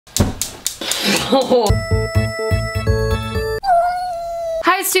Hi,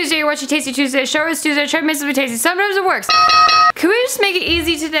 it's Tuesday, you're watching Tasty Tuesday. Show is Tuesday, try to make something tasty. Sometimes it works. Can we just make it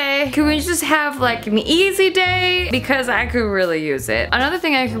easy today? Can we just have like an easy day? Because I could really use it. Another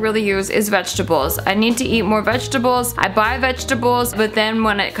thing I could really use is vegetables. I need to eat more vegetables. I buy vegetables, but then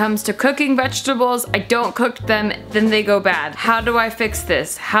when it comes to cooking vegetables, I don't cook them, then they go bad. How do I fix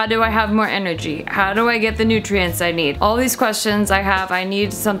this? How do I have more energy? How do I get the nutrients I need? All these questions I have, I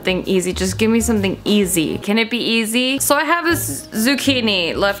need something easy. Just give me something easy. Can it be easy? So I have this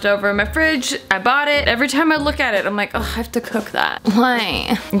zucchini left over in my fridge. I bought it. Every time I look at it, I'm like, oh, I have to cook that.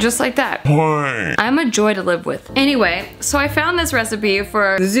 Why? Just like that. Why? I'm a joy to live with. Anyway, so I found this recipe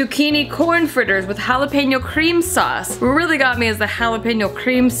for zucchini corn fritters with jalapeno cream sauce. What really got me is the jalapeno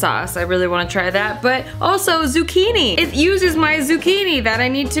cream sauce. I really want to try that, but also zucchini. It uses my zucchini that I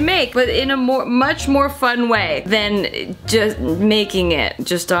need to make, but in a much more fun way than just making it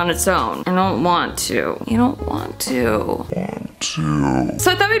just on its own. I don't want to. You don't want to. So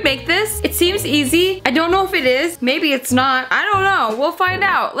I thought we'd make this. It seems easy. I don't know if it is. Maybe it's not. I don't know. We'll find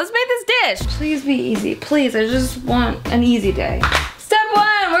out. Let's make this dish. Please be easy. Please, I just want an easy day. Step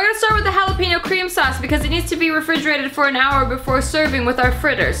one, we're gonna start with the jalapeno cream sauce because it needs to be refrigerated for an hour before serving with our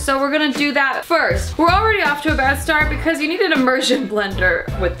fritters. So we're gonna do that first. We're already off to a bad start because you need an immersion blender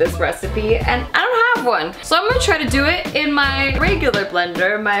with this recipe and I don't have one. So I'm gonna try to do it in my regular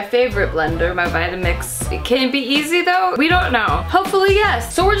blender, my favorite blender, my Vitamix. Can it be easy though? We don't know. Hopefully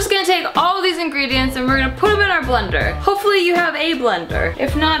yes. So we're just gonna take all of these ingredients and we're gonna put them in our blender. Hopefully you have a blender.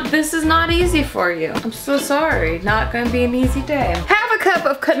 If not, this is not easy for you. I'm so sorry. Not gonna be an easy day. Half a cup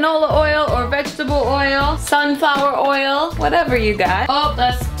of canola oil or vegetable oil, sunflower oil, whatever you got. Oh,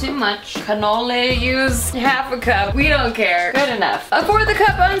 that's too much. Canola, use half a cup. We don't care. Good enough. A fourth a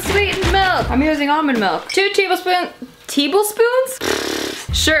cup unsweetened milk. I'm using almond milk. 2 tablespoons?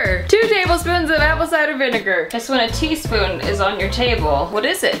 Sure. 2 tablespoons of apple cider vinegar. Just when a teaspoon is on your table. What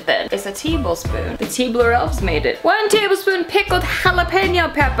is it then? It's a tablespoon. The Keebler elves made it. 1 tablespoon pickled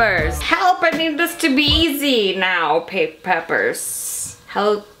jalapeno peppers. Help, I need this to be easy now, peppers.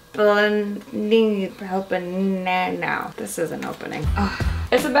 Help now. This isn't opening. Ugh.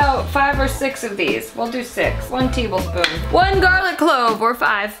 It's about 5 or 6 of these. We'll do 6. 1 tablespoon. 1 garlic clove, or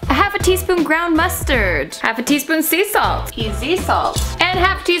 5. A half a teaspoon ground mustard. Half a teaspoon sea salt. Easy salt. And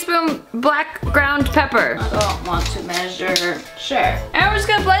half a teaspoon black ground pepper. I don't want to measure. Sure. And we're just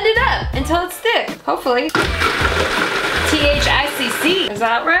gonna blend it up until it's thick. Hopefully. THICC. Is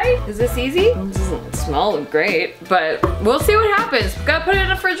that right? Is this easy? It doesn't smell great, but we'll see what happens. Gotta put it in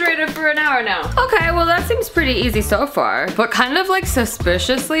the refrigerator for an hour now. Okay, well that seems pretty easy so far, but kind of like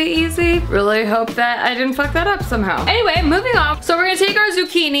suspiciously easy. Really hope that I didn't fuck that up somehow. Anyway, moving on. So we're gonna take our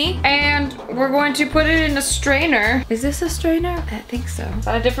zucchini and we're going to put it in a strainer. Is this a strainer? I think so. Is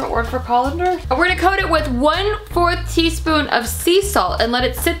that a different word for colander? We're gonna coat it with 1/4 teaspoon of sea salt and let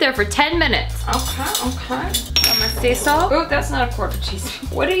it sit there for 10 minutes. Okay. Got my sea salt. Oh, that's not a 1/4 teaspoon.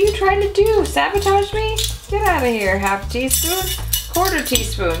 What are you trying to do? Sabotage me? Get out of here, half teaspoon. 1/4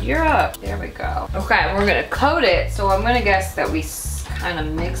 teaspoon, you're up. There we go. Okay, we're gonna coat it, so I'm gonna guess that we kind of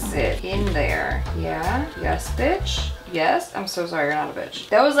mix it in there. Yeah? Yes, bitch? Yes? I'm so sorry, you're not a bitch.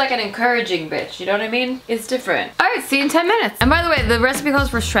 That was like an encouraging bitch, you know what I mean? It's different. All right, see you in 10 minutes. And by the way, the recipe calls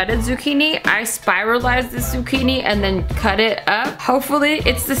for shredded zucchini. I spiralized this zucchini and then cut it up. Hopefully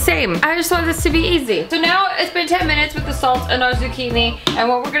it's the same. I just want this to be easy. So now it's been 10 minutes with the salt and our zucchini. And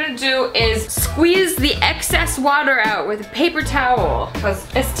what we're gonna do is squeeze the excess water out with a paper towel. Because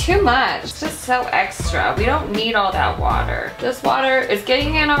it's too much. It's just so extra. We don't need all that water. This water is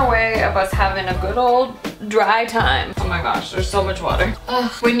getting in our way of us having a good old dry time. Oh my gosh, there's so much water.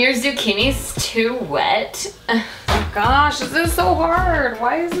 Ugh. When your zucchini's too wet. Oh gosh, this is so hard.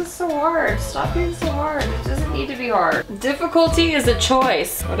 Why is this so hard? Stop being so hard. It doesn't need to be hard. Difficulty is a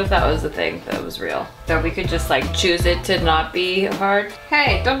choice. What if that was the thing that was real? That we could just like choose it to not be hard?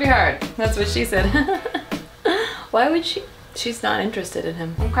 Hey, don't be hard. That's what she said. Why would she? She's not interested in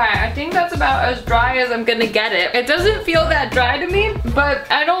him. Okay, I think that's about as dry as I'm gonna get it. It doesn't feel that dry to me, but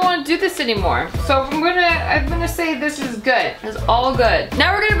I don't want to do this anymore. So I'm gonna say this is good. It's all good.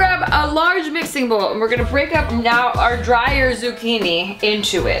 Now we're gonna grab a large mixing bowl and we're gonna break up now our drier zucchini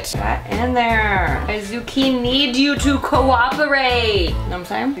into it. That in there. A zucchini need you to cooperate. You know what I'm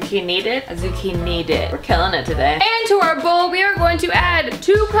saying? Zucchini need it. A zucchini need it. We're killing it today. And to our bowl, we are going to add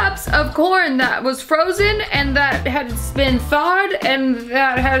 2 cups of corn that was frozen and that has been thawed and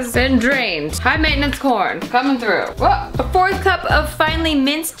that has been drained. High maintenance corn coming through. Whoa. A 4th cup of finely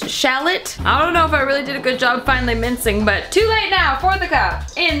minced shallot. I don't know if I really did a good job finely mincing, but too late now. 4th cup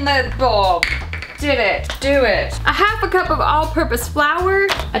in the bowl. did it. Do it. A half a cup of all-purpose flour.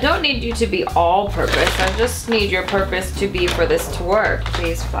 I don't need you to be all-purpose. I just need your purpose to be for this to work.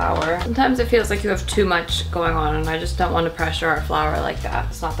 Please, flour. Sometimes it feels like you have too much going on and I just don't want to pressure our flour like that.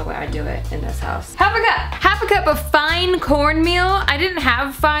 It's not the way I do it in this house. Half a cup. Half a cup of fine cornmeal. I didn't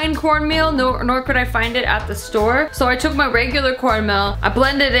have fine cornmeal, nor could I find it at the store. So I took my regular cornmeal, I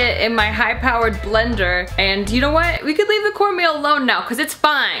blended it in my high-powered blender, and you know what? We could leave the cornmeal alone now because it's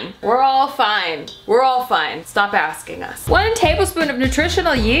fine. We're all fine. We're all fine. Stop asking us. 1 tablespoon of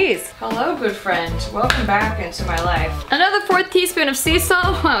nutritional yeast. Hello, good friend. Welcome back into my life. Another 4th teaspoon of sea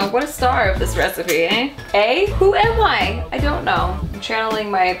salt. Wow, what a star of this recipe, eh? A? Who am I? I don't know. I'm channeling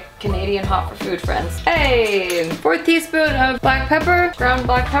my Canadian HotForFood friends. Hey! 4th teaspoon of black pepper, ground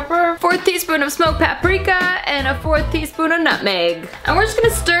black pepper, 4th teaspoon of smoked paprika, and a 4th teaspoon of nutmeg. And we're just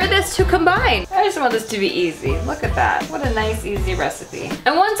gonna stir this to combine. I just want this to be easy. Look at that. What a nice, easy recipe.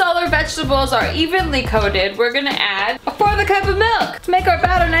 And once all our vegetables are evenly coated, we're gonna add a 1/4 cup of milk to make our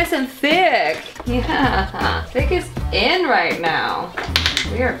batter nice and thick. Yeah, thick is in right now.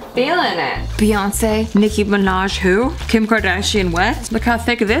 We are feeling it. Beyonce, Nicki Minaj who? Kim Kardashian what? Look how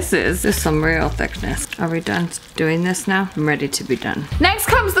thick this is. This is some real thickness. Are we done doing this now? I'm ready to be done. Next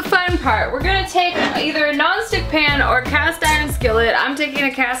comes the fun part. We're gonna take either a non-stick pan or a cast iron skillet. I'm taking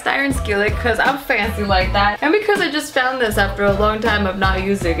a cast iron skillet because I'm fancy like that. And because I just found this after a long time of not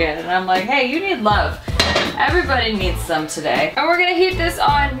using it. And I'm like, hey, you need love. Everybody needs some today. And we're gonna heat this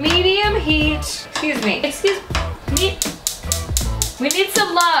on medium heat. Excuse me. Excuse me. We need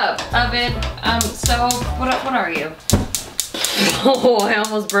some love, oven. So what are you? Oh, I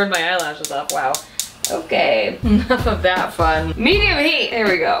almost burned my eyelashes off, wow. Okay, enough of that fun. Medium heat, there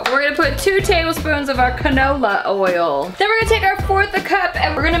we go. We're gonna put 2 tablespoons of our canola oil. Then we're gonna take our 1/4 cup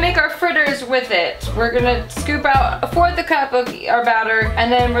and we're gonna make our fritters with it. We're gonna scoop out a 1/4 cup of our batter and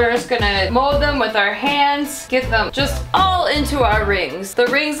then we're just gonna mold them with our hands. Get them just all into our rings. The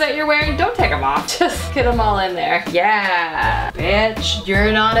rings that you're wearing, don't take them off. Just get them all in there. Yeah, bitch,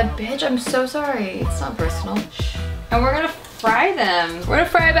 you're not a bitch. I'm so sorry. It's not personal. And we're gonna fry them. We're gonna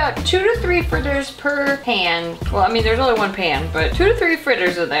fry about 2 to 3 fritters per pan. Well, I mean, there's only 1 pan, but 2 to 3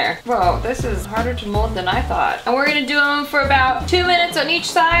 fritters in there. Whoa, this is harder to mold than I thought. And we're gonna do them for about 2 minutes on each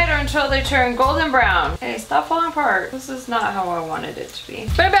side or until they turn golden brown. Hey, stop falling apart. This is not how I wanted it to be.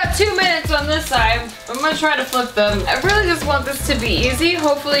 But about 2 minutes on this side. I'm gonna try to flip them. I really just want this to be easy.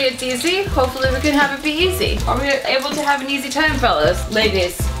 Hopefully it's easy. Hopefully we can have it be easy. Are we able to have an easy time, fellas?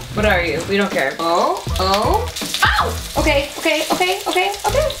 Ladies, what are you? We don't care. Oh, oh. Ow! Okay.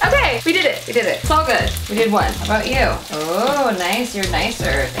 We did it. It's all good. We did 1. How about you? Oh, nice. You're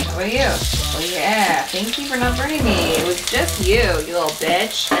nicer. How about you? Oh yeah. Thank you for not burning me. It was just you little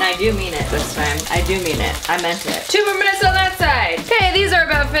bitch. And I do mean it this time. I do mean it. I meant it. 2 more minutes on that side. Okay, these are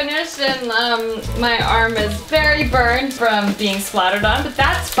about finished and my arm is very burned from being splattered on, but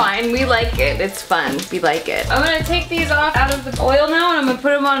that's fine. We like it. It's fun. We like it. I'm gonna take these off out of the oil now and I'm gonna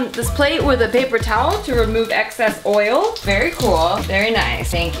put them on this plate with a paper towel to remove excess oil. Very cool. Very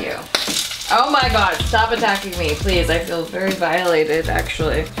nice. Thank you. Oh my god, stop attacking me, please. I feel very violated,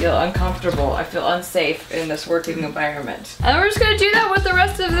 actually. I feel uncomfortable. I feel unsafe in this working environment. And we're just gonna do that with the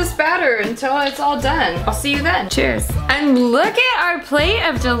rest of this batter until it's all done. I'll see you then. Cheers. And look at our plate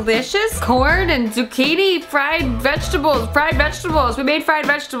of delicious corn and zucchini fried vegetables. Fried vegetables. We made fried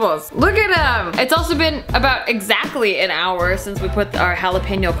vegetables. Look at them. It's also been about exactly an hour since we put our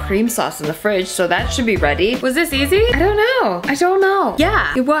jalapeno cream sauce in the fridge, so that should be ready. Was this easy? I don't know. I don't know.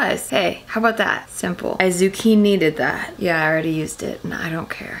 Yeah, it was. Hey, how about that? Simple. I zucchini needed that. Yeah, I already used it. No, I don't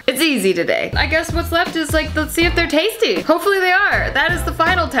care. It's easy today. I guess what's left is like, let's see if they're tasty. Hopefully they are. That is the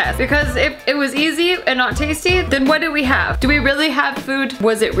final test. Because if it was easy and not tasty, then what do we have? Do we really have food?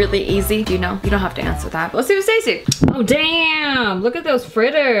 Was it really easy? Do you know? You don't have to answer that. Let's see if it's tasty. Oh, damn. Look at those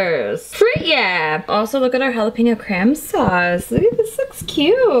fritters. Yeah. Also, look at our jalapeno creme sauce. Look at this. Looks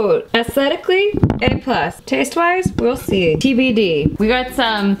cute. Aesthetically, A+. Taste-wise, we'll see. TBD. We got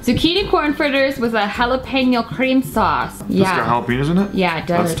some zucchini corn fritters with a jalapeno cream sauce. Yeah. It's got jalapenos in it? Yeah, it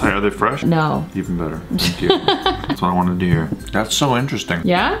does. That's tight. Are they fresh? No. Even better. Thank you. That's what I wanted to hear. That's so interesting.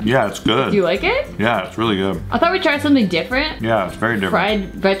 Yeah? Yeah, it's good. Do you like it? Yeah, it's really good. I thought we'd try something different. Yeah, it's very different.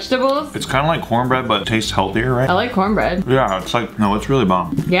 Fried vegetables. It's kind of like cornbread, but it tastes healthier, right? I like cornbread. Yeah, it's like, no, it's really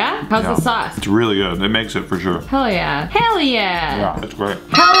bomb. Yeah? How's the sauce? It's really good. It makes it for sure. Hell yeah. Hell yeah. Yeah, it's great.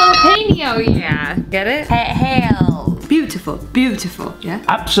 Jalapeno, yeah. Get it? Hell. Beautiful, beautiful. Yeah?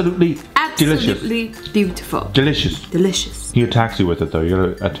 Absolutely delicious. Absolutely beautiful. Delicious. Delicious. He attacks you with it though. You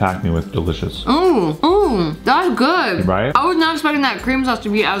gotta attack me with delicious. That's good. Right? I was not expecting that cream sauce to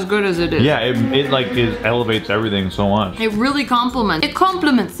be as good as it is. Yeah, it elevates everything so much. It really complements. It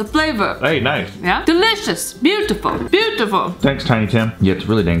complements the flavor. Hey, nice. Yeah? Delicious. Beautiful. Beautiful. Thanks, Tiny Tim. Yeah, it's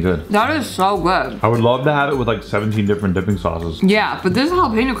really dang good. That is so good. I would love to have it with like 17 different dipping sauces. Yeah, but this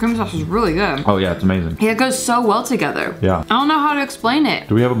jalapeno cream sauce is really good. Oh yeah, it's amazing. Yeah, it goes so well together. Yeah. I don't know how to explain it.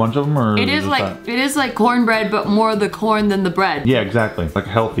 Do we have a bunch of them or? It is like cornbread, but more the corn than the bread. Yeah, exactly. Like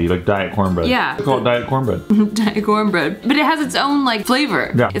healthy, like diet cornbread. Yeah. They call it diet cornbread. Diet cornbread. But it has its own like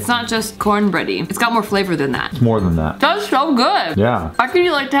flavor. Yeah. It's not just cornbready. It's got more flavor than that. It's more than that. That's so good. Yeah. I could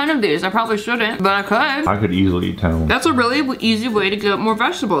eat like 10 of these. I probably shouldn't, but I could. I could easily eat 10 of them. That's a really easy way to get more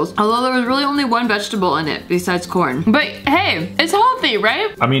vegetables. Although there was really only one vegetable in it besides corn. But hey, it's healthy,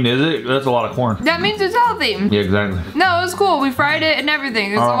 right? I mean, is it? That's a lot of corn. That means it's healthy. Yeah, exactly. No, it was cool. We fried it and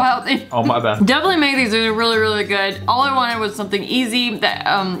everything. It's all healthy. Oh, my bad. Definitely make these. They're really, really good. All I wanted was something easy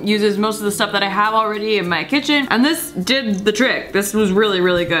that uses most of the stuff that I have already in my kitchen. And this did the trick. This was really,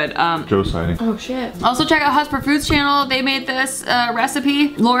 really good. Joe sighting. Oh shit. Also check out HotForFood's channel. They made this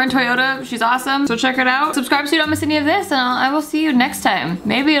recipe. Lauren Toyota, she's awesome. So check it out. Subscribe so you don't miss any of this, and I will see you next time.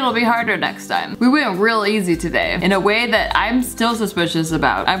 Maybe it'll be harder next time. We went real easy today in a way that I'm still suspicious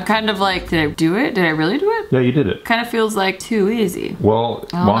about. I'm kind of like, did I do it? Did I really do it? Yeah, you did it. Kind of feels like too easy. Well,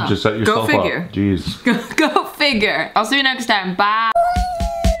 why don't you set yourself Go figure. up? Jeez. Go figure. I'll see you next time. Bye.